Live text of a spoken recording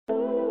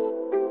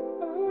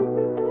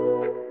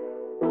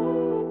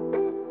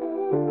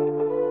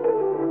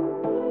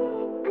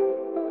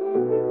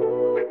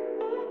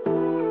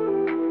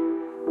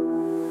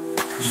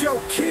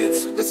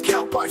Let's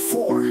count by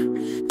four.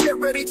 Get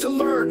ready to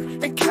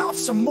learn and count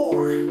some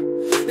more.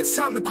 It's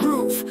time to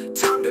groove,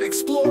 time to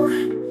explore.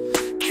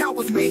 Count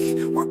with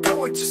me, we're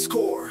going to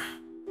score.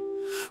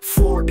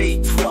 4,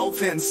 8,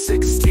 12, and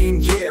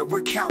 16, yeah,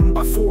 we're counting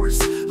by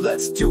fours.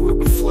 Let's do it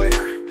with flair.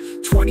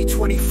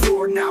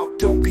 2024, now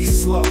don't be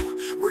slow.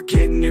 We're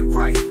getting it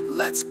right,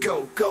 let's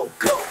go, go,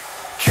 go.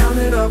 Count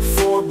it up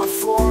 4 by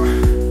 4.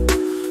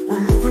 We're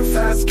moving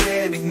fast,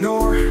 can't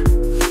ignore.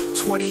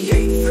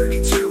 28,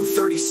 32,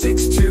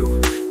 36,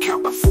 2.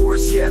 Count by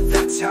fours, yeah,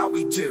 that's how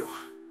we do.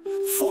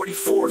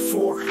 44,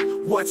 4,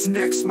 what's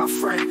next, my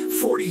friend?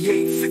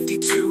 48,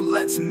 52,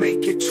 let's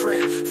make it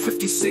trend.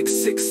 56,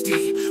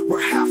 60, we're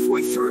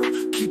halfway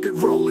through. Keep it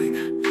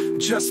rolling,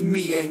 just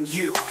me and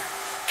you.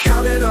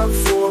 Count it up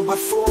 4 by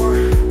 4.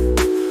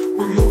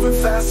 We're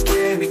moving fast,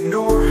 can't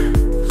ignore.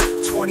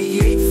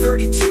 28,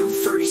 32,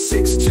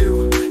 36,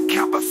 2.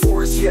 Count by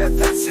fours, yeah,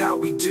 that's how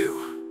we do.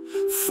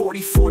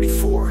 40,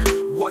 44,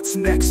 what's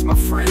next, my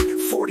friend?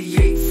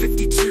 48,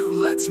 52,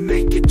 let's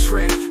make it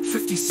trend.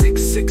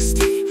 56,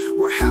 60,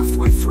 we're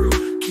halfway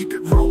through. Keep it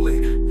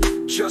rolling,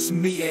 just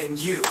me and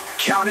you.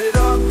 Count it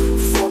up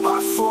 4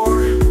 by 4.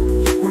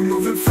 We're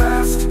moving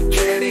fast,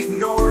 can't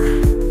ignore.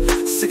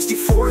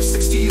 64,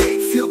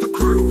 68, feel the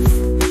groove.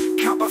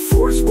 Count by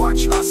fours,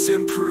 watch us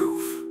improve.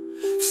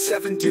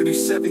 7, 2,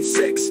 7,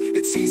 6,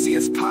 it's easy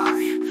as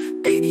pie.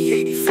 80,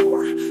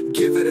 84,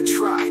 give it a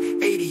try.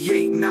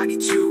 88,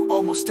 92,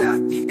 almost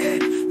at the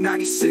end.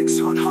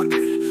 96,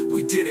 100,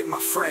 we did it, my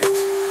friend.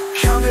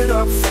 Count it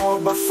up 4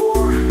 by 4.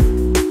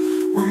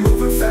 We're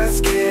moving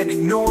fast, can't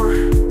ignore.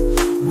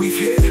 We've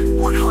hit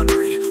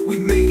 100, we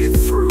made it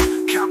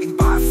through. Counting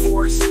by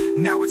fours,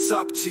 now it's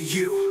up to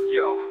you.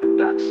 Yo,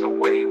 that's the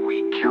way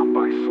we count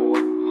by 4.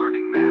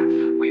 Learning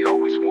math, we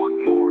always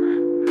want more.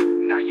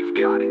 Now you've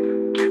got it.